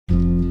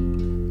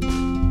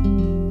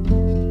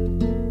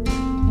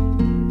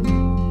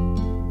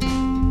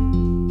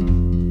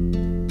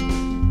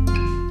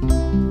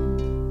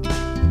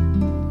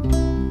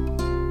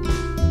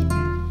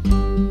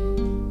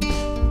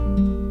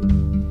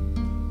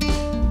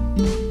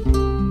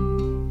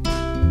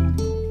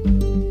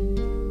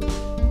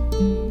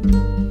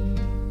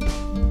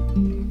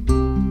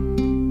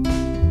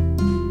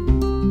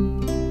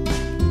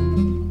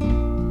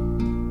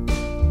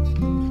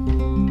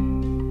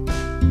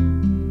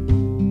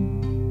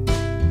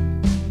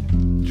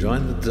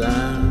Join the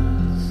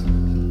dance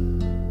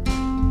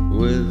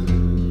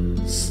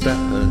with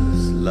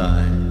steppers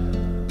light,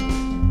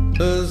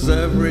 as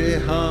every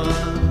heart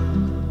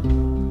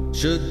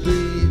should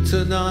be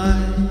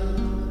tonight.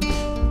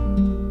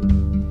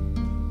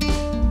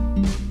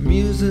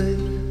 Music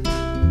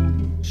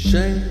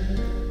shake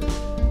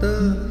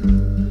the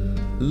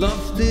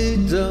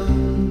lofty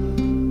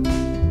dome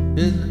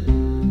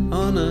in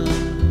honor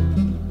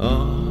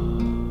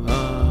of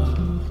our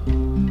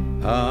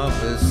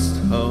harvest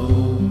home.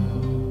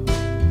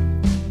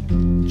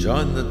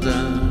 Join the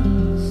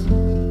dance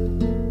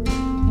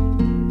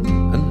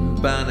and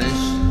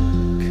banish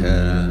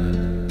care.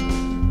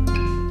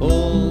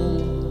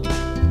 All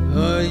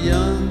are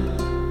young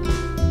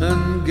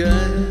and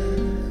gay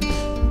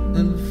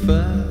and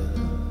fair.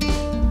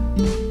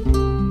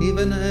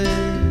 Even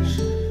age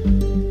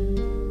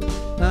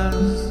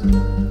has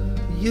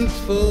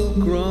youthful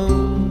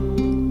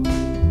grown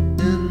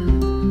in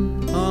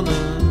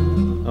honor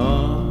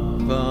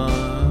of our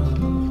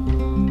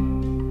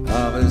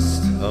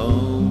harvest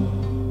home.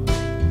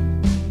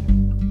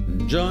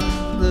 Join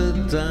the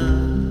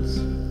dance,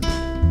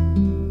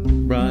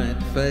 bright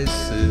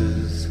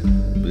faces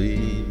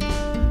beam,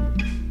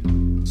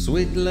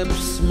 sweet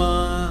lips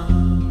smile,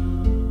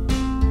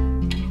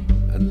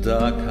 and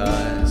dark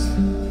eyes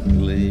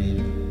gleam.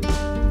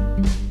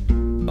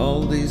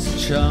 All these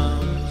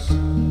charms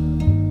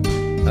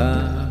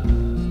are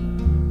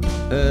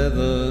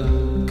hither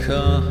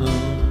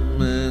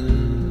come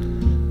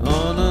in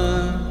honor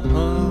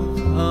of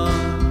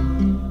our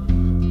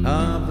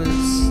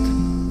harvest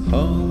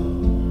home.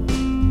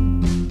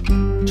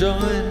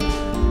 Join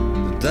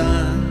the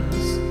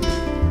dance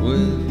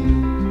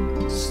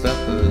with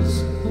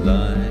steppers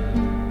light,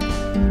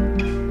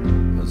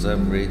 as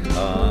every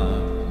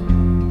heart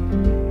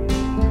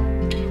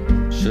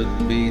should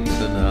be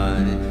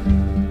tonight.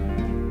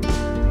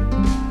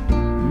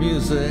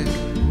 Music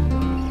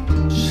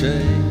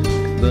shake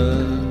the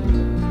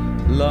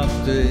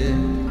lofty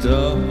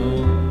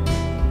dome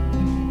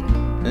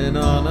in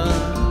honor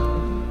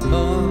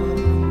of